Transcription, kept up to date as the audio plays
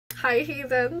Hi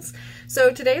heathens.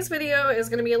 So today's video is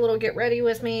going to be a little get ready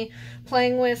with me,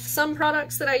 playing with some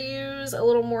products that I use a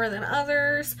little more than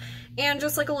others, and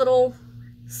just like a little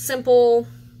simple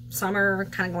summer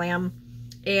kind of glam.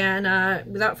 And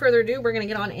without further ado, we're going to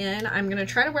get on in. I'm going to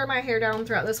try to wear my hair down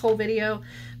throughout this whole video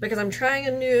because I'm trying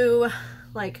a new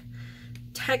like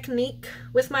technique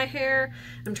with my hair.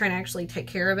 I'm trying to actually take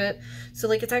care of it. So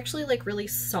like it's actually like really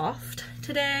soft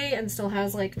today and still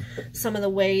has like some of the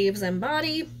waves and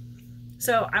body.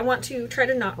 So I want to try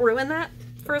to not ruin that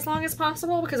for as long as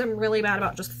possible because I'm really bad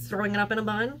about just throwing it up in a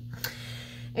bun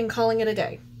and calling it a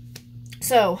day.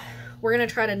 So we're going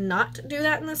to try to not do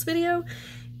that in this video,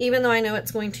 even though I know it's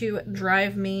going to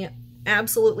drive me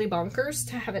absolutely bonkers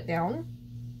to have it down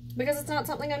because it's not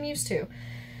something I'm used to.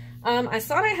 I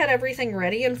thought I had everything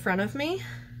ready in front of me,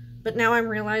 but now I'm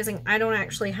realizing I don't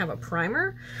actually have a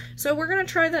primer. So we're going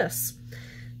to try this.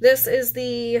 This is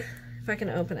the, if I can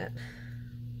open it.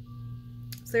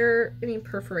 Is there any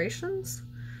perforations?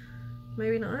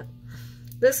 Maybe not.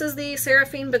 This is the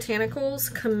Seraphine Botanicals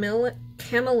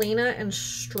Camelina and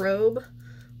Strobe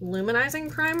Luminizing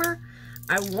Primer.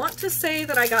 I want to say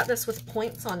that I got this with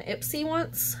points on Ipsy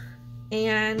once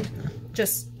and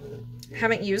just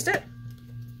haven't used it.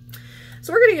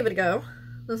 So we're going to give it a go.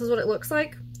 This is what it looks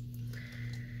like.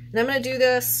 And I'm going to do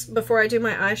this before I do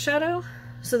my eyeshadow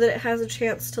so that it has a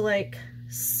chance to like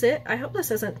sit. I hope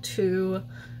this isn't too,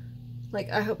 like,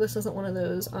 I hope this isn't one of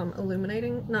those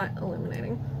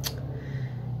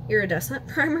iridescent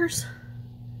primers,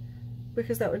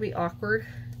 because that would be awkward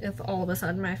if all of a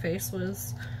sudden my face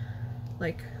was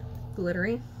like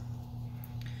glittery.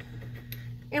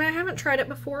 And I haven't tried it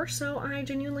before, so I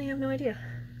genuinely have no idea.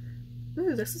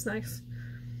 Ooh, this is nice.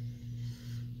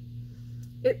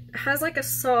 It has like a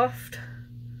soft,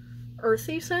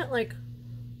 earthy scent, like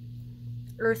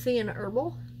earthy and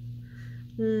herbal.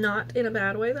 Not in a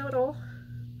bad way though at all.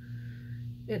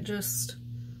 It just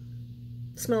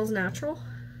smells natural.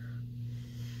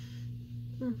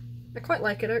 I quite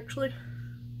like it actually.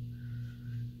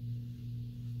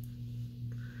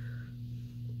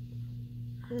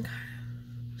 Okay,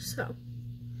 so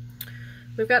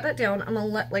we've got that down. I'm gonna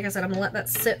let, like I said, I'm gonna let that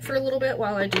sit for a little bit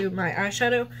while I do my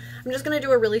eyeshadow. I'm just gonna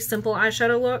do a really simple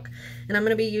eyeshadow look, and I'm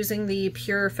gonna be using the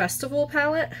Pure Festival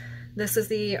palette. This is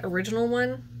the original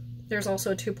one. There's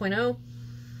also a 2.0.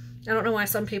 I don't know why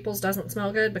some people's doesn't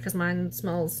smell good, because mine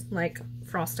smells like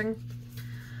frosting.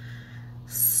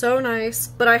 So nice,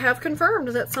 but I have confirmed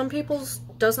that some people's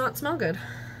does not smell good.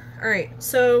 Alright,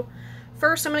 so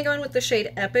first I'm gonna go in with the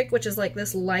shade Epic, which is like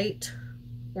this light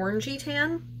orangey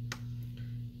tan.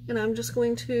 And I'm just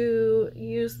going to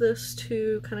use this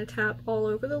to kind of tap all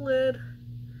over the lid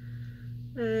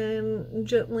and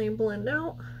gently blend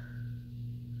out.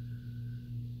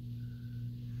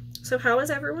 So how is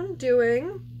everyone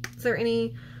doing? Is there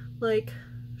any like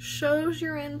shows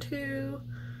you're into?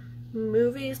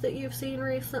 Movies that you've seen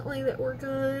recently that were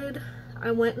good?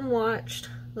 I went and watched,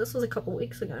 this was a couple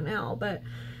weeks ago now, but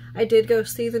I did go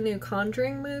see the new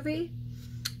Conjuring movie.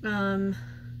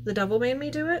 The Devil Made Me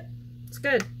Do It. It's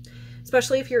good.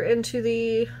 Especially if you're into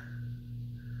the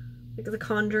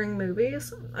Conjuring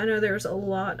movies. I know there's a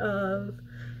lot of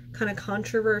kind of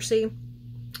controversy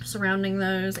surrounding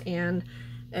those and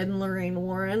Ed and Lorraine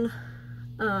Warren.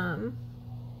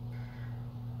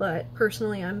 But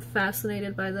personally I'm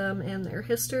fascinated by them and their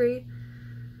history.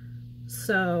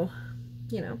 So,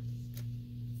 you know,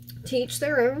 to each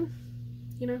their own.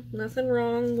 You know, nothing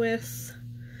wrong with,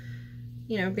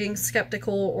 you know, being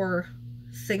skeptical or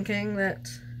thinking that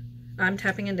I'm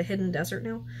tapping into hidden desert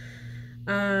now.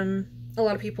 A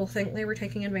lot of people think they were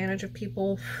taking advantage of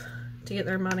people to get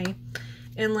their money.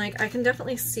 And like, I can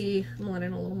definitely see, I'm gonna let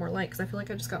in a little more light because I feel like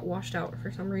I just got washed out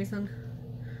for some reason.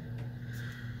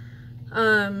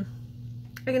 I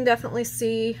can definitely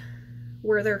see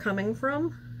where they're coming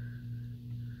from.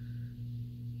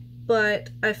 But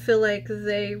I feel like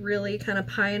they really kind of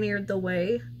pioneered the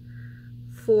way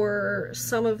for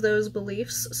some of those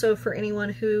beliefs. So for anyone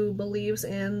who believes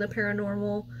in the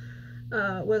paranormal,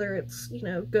 whether it's, you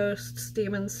know, ghosts,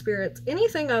 demons, spirits,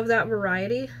 anything of that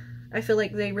variety, I feel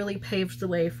like they really paved the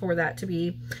way for that to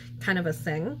be kind of a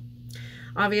thing.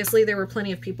 Obviously there were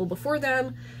plenty of people before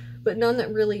them, but none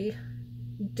that really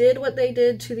did what they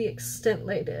did to the extent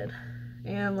they did,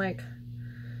 and like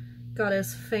got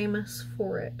as famous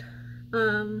for it.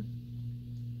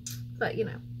 But you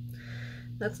know,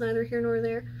 that's neither here nor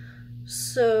there.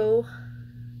 So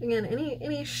again,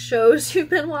 any shows you've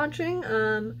been watching,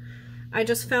 I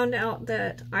just found out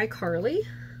that iCarly,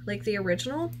 like the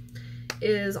original,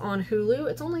 is on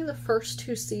Hulu. It's only the first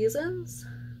 2 seasons,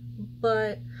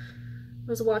 but I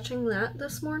was watching that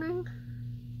this morning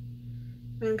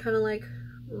and kind of like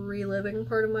reliving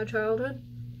part of my childhood.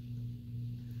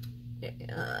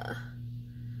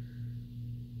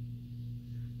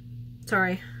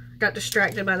 Sorry, got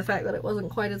distracted by the fact that it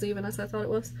wasn't quite as even as I thought it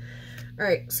was.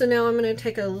 Alright, so now I'm going to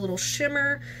take a little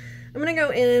shimmer. I'm going to go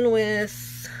in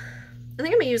with, I think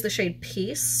I'm going to use the shade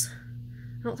Peace.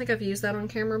 I don't think I've used that on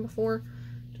camera before.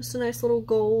 Just a nice little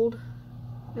gold.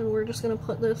 And we're just going to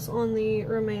put this on the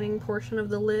remaining portion of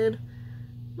the lid.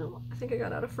 No, I think I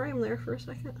got out of frame there for a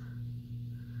second.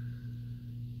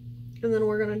 And then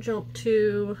we're going to jump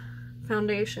to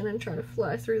foundation and try to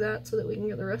fly through that so that we can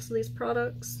get the rest of these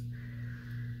products.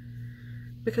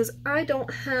 Because I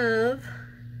don't have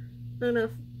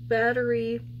enough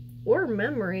battery or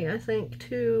memory, I think,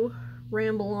 to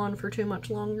ramble on for too much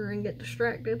longer and get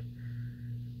distracted.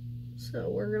 So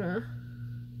we're gonna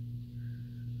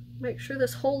make sure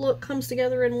this whole look comes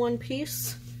together in one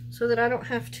piece so that I don't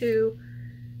have to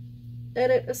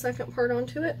edit a second part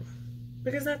onto it,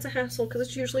 because that's a hassle, because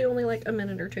it's usually only like a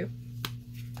minute or two.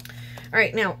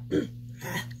 Alright, now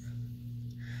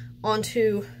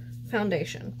onto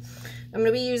foundation. I'm going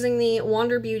to be using the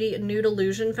Wander Beauty Nude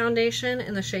Illusion Foundation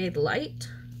in the shade Light.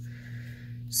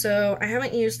 So I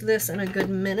haven't used this in a good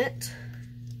minute,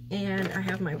 and I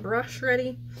have my brush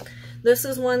ready. This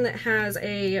is one that has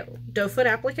a doe foot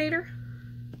applicator.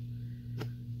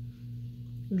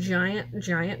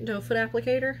 Giant doe foot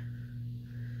applicator.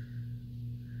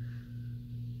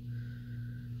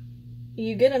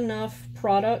 You get enough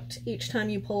product each time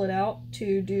you pull it out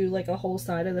to do like a whole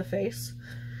side of the face.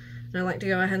 And I like to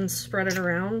go ahead and spread it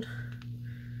around,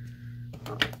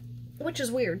 which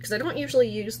is weird because I don't usually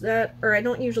use that, or I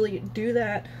don't usually do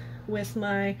that with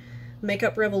my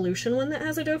Makeup Revolution one that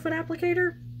has a doe foot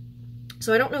applicator.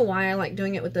 So I don't know why I like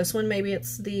doing it with this one. Maybe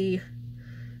it's the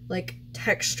like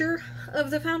texture of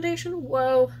the foundation.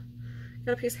 Whoa,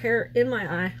 got a piece of hair in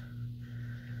my eye.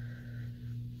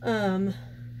 And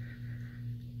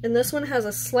this one has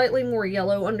a slightly more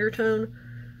yellow undertone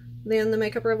than the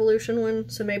Makeup Revolution one,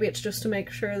 so maybe it's just to make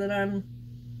sure that I'm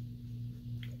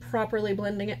properly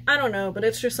blending it. I don't know, but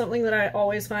it's just something that I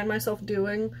always find myself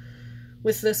doing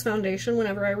with this foundation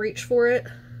whenever I reach for it,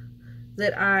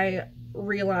 that I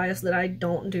realize that I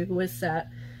don't do with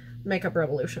that Makeup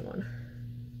Revolution one.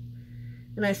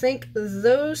 And I think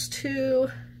those two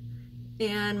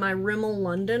and my Rimmel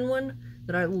London one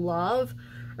that I love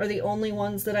are the only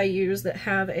ones that I use that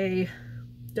have a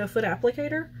doe foot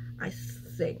applicator, I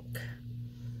think.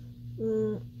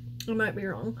 I might be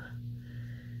wrong,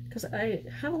 because I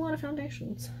have a lot of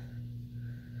foundations.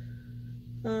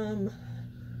 I'm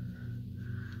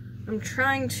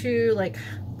trying to like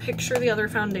picture the other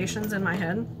foundations in my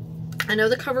head. I know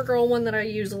the CoverGirl one that I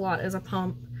use a lot is a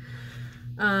pump.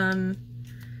 The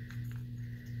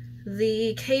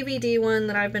KVD one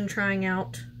that I've been trying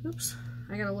out, oops,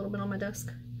 I got a little bit on my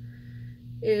desk,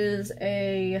 is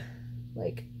a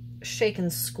like shake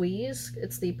and squeeze.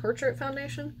 It's the Portrait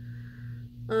foundation.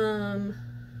 The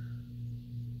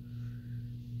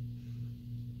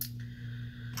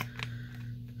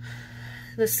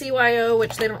CYO,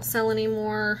 which they don't sell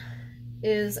anymore,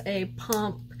 is a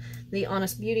pump. The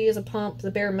Honest Beauty is a pump. The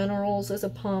Bare Minerals is a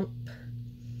pump.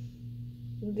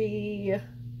 The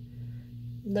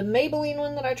Maybelline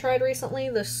one that I tried recently,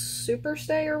 the Super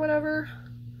Stay or whatever,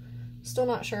 still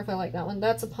not sure if I like that one.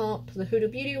 That's a pump. The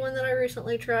Huda Beauty one that I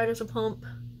recently tried is a pump.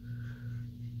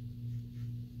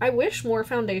 I wish more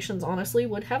foundations, honestly,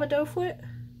 would have a doe foot,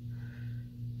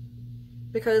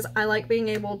 because I like being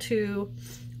able to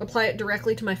apply it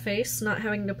directly to my face, not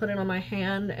having to put it on my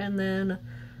hand and then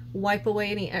wipe away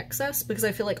any excess, because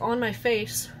I feel like on my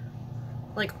face,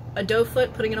 like a doe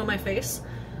foot, putting it on my face,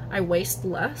 I waste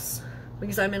less,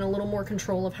 because I'm in a little more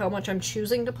control of how much I'm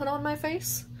choosing to put on my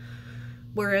face.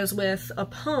 Whereas with a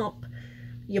pump,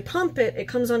 you pump it, it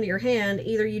comes onto your hand.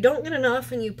 Either you don't get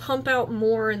enough and you pump out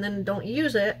more and then don't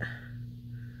use it,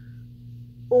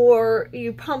 or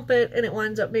you pump it and it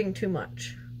winds up being too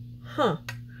much. Huh.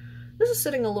 This is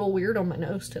sitting a little weird on my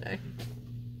nose today.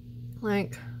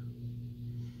 Like,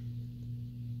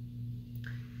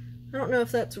 I don't know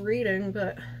if that's reading,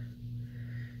 but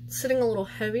it's sitting a little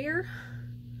heavier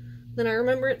than I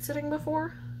remember it sitting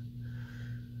before.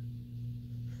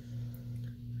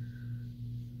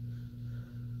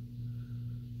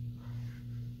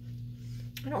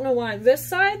 I don't know why. This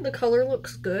side, the color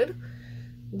looks good.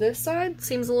 This side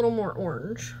seems a little more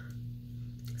orange.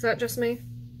 Is that just me?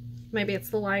 Maybe it's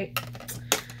the light.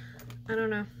 I don't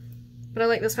know. But I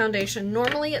like this foundation.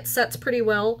 Normally it sets pretty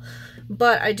well,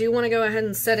 but I do want to go ahead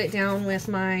and set it down with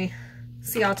my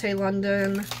Ciate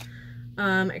London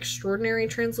Extraordinary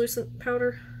Translucent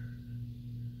Powder.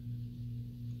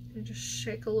 I just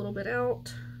shake a little bit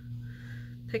out.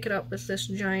 Pick it up with this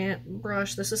giant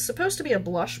brush. This is supposed to be a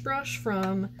blush brush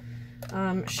from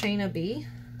Shayna B.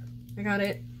 I got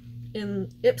it in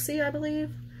Ipsy, I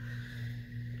believe.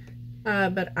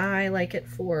 But I like it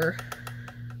for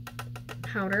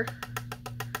powder.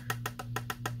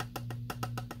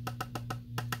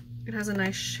 It has a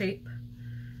nice shape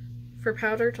for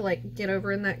powder to like get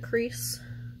over in that crease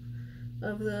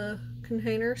of the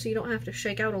container, so you don't have to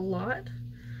shake out a lot.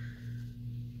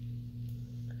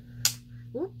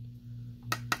 Ooh,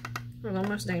 that was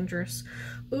almost dangerous.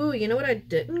 Ooh, you know what I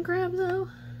didn't grab though?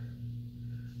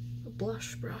 A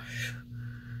blush brush.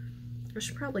 I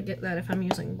should probably get that if I'm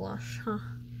using blush, huh?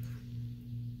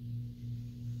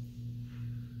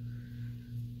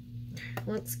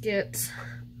 Let's get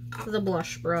the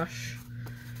blush brush.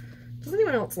 Does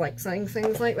anyone else like saying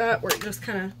things like that where it just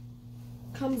kind of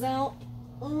comes out?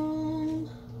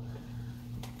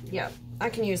 Yeah, I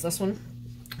can use this one.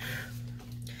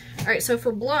 Alright, so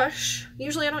for blush,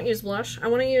 usually I don't use blush. I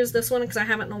want to use this one because I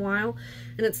haven't in a while,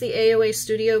 and it's the AOA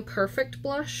Studio Perfect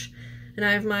blush, and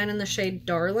I have mine in the shade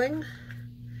Darling.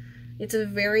 It's a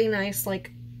very nice,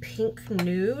 like, pink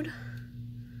nude.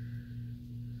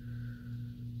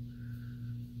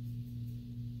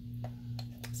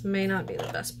 This may not be the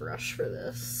best brush for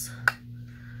this.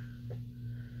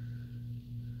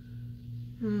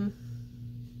 Okay,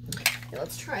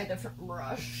 let's try a different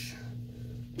brush.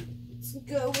 Let's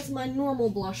go with my normal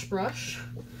blush brush,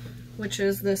 which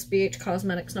is this BH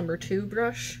Cosmetics No. 2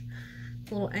 brush.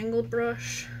 A little angled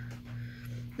brush.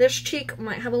 This cheek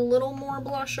might have a little more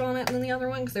blush on it than the other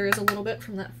one, because there is a little bit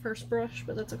from that first brush,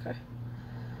 but that's okay.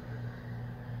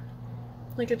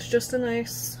 Like, it's just a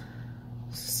nice,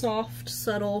 soft,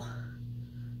 subtle.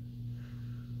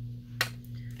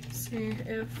 Let's see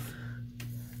if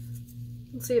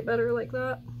you can see it better like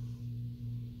that.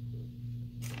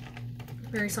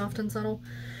 Very soft and subtle.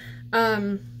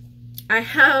 I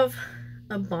have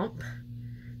a bump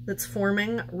that's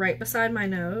forming right beside my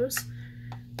nose,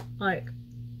 like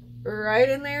right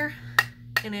in there,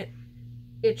 and it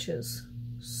itches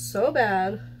so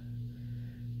bad.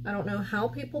 I don't know how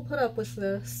people put up with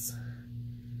this.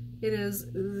 It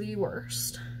is the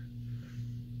worst.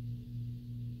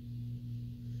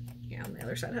 Yeah, on the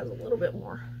other side has a little bit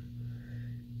more.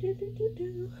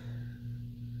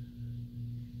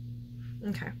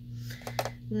 Okay,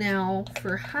 now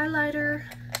for highlighter,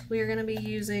 we are going to be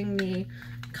using the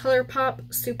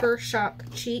ColourPop Super Shock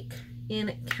Cheek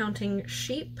in Counting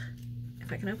Sheep,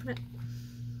 if I can open it.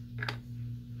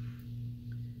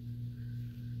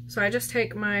 So I just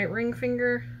take my ring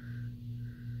finger,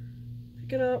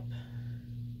 pick it up,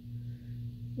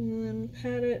 and then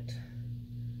pat it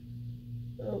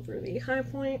over the high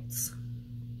points.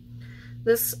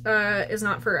 This is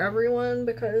not for everyone,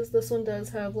 because this one does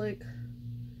have like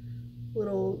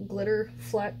little glitter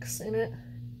flecks in it.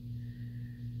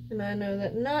 And I know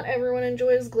that not everyone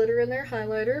enjoys glitter in their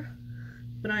highlighter,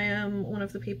 but I am one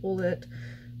of the people that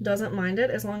doesn't mind it,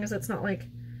 as long as it's not like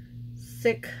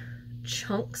thick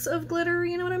chunks of glitter,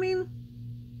 you know what I mean?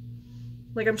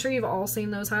 Like, I'm sure you've all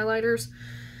seen those highlighters.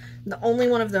 The only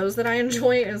one of those that I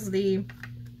enjoy is the,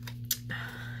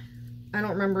 I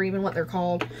don't remember even what they're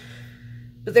called,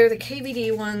 but they're the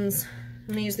KVD ones.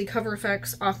 I'm going to use the Cover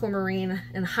FX Aquamarine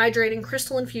and Hydrating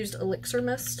Crystal Infused Elixir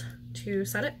Mist to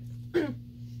set it.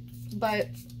 But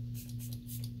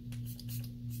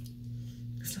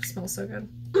this stuff smells so good.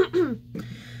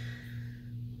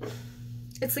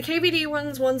 It's the KVD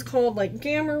ones. One's called like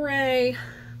Gamma Ray.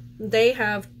 They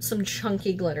have some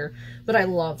chunky glitter, but I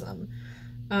love them.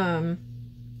 I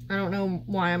don't know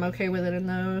why I'm okay with it in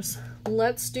those.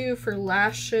 Let's do for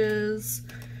lashes.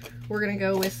 We're gonna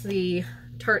go with the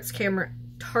Tarte's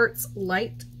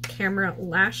Light Camera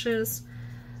Lashes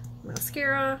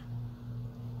mascara.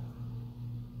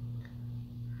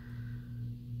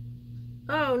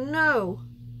 Oh no!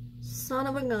 Son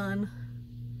of a gun.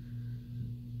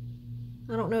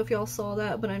 I don't know if y'all saw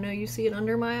that, but I know you see it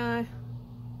under my eye.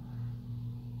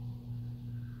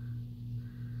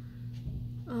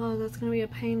 Oh, that's gonna be a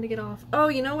pain to get off. Oh,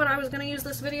 you know what? I was gonna use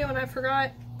this video and I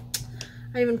forgot.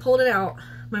 I even pulled it out.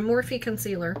 My Morphe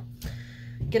concealer.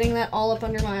 Getting that all up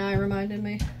under my eye reminded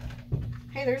me.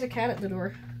 Hey, there's a cat at the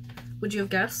door. Would you have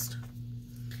guessed?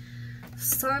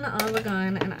 Son of a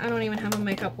gun. And I don't even have a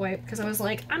makeup wipe because I was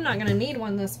like, I'm not gonna need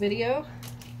one this video.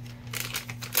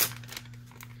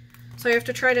 So I have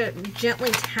to try to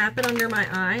gently tap it under my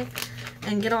eye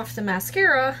and get off the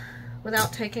mascara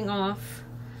without taking off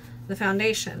the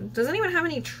foundation. Does anyone have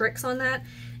any tricks on that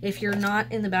if you're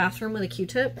not in the bathroom with a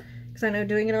Q-tip? Because I know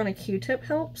doing it on a Q-tip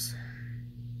helps.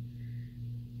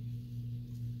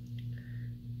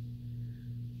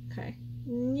 Okay,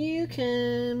 you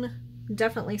can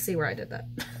definitely see where I did that.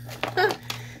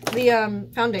 The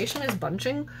foundation is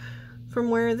bunching from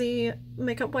where the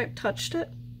makeup wipe touched it.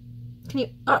 Can you,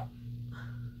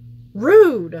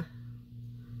 rude!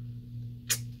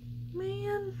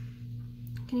 Man,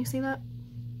 can you see that?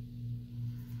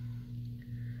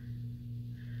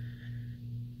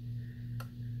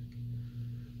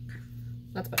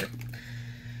 That's better.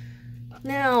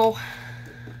 Now,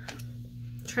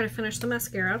 try to finish the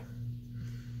mascara.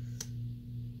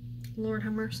 Lord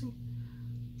have mercy.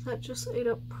 That just ate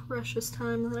up precious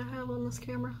time that I have on this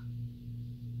camera.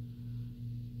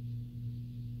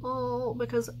 All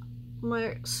because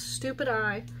my stupid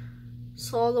eye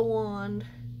saw the wand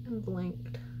and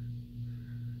blinked.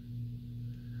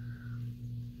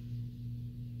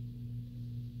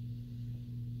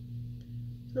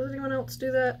 Does anyone else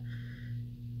do that?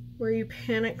 Where you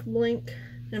panic blink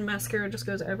and mascara just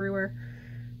goes everywhere?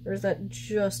 Or is that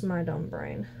just my dumb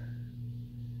brain?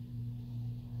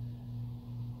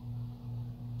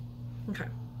 Okay.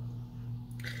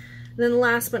 And then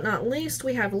last but not least,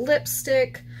 we have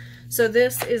lipstick. So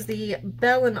this is the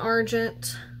Belle and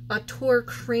Argent Tour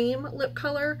Cream lip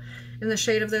color. And the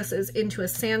shade of this is Into a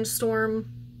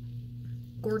Sandstorm.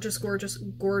 Gorgeous, gorgeous,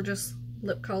 gorgeous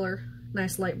lip color.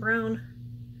 Nice light brown.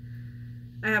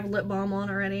 I have lip balm on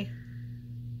already.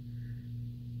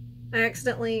 I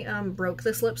accidentally broke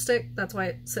this lipstick. That's why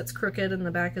it sits crooked and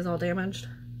the back is all damaged.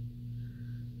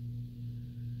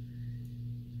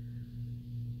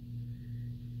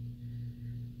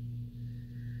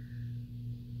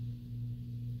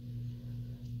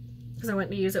 Because I went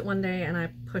to use it one day and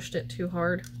I pushed it too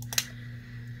hard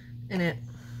and it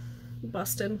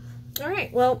busted.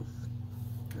 Alright, well,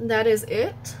 that is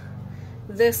it.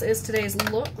 This is today's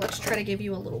look. Let's try to give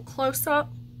you a little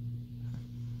close-up.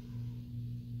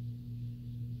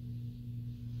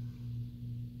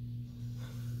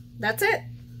 That's it.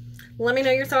 Let me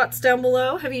know your thoughts down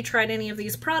below. Have you tried any of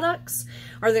these products?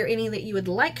 Are there any that you would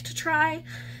like to try?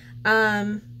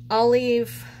 I'll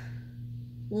leave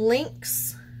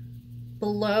links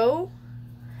below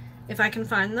if I can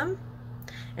find them.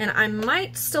 And I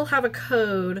might still have a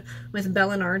code with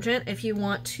Belle and Argent if you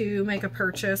want to make a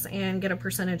purchase and get a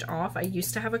percentage off. I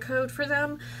used to have a code for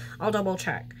them. I'll double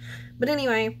check. But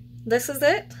anyway, this is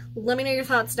it. Let me know your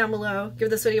thoughts down below. Give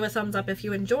this video a thumbs up if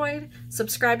you enjoyed.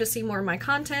 Subscribe to see more of my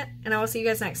content. And I will see you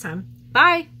guys next time.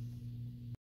 Bye!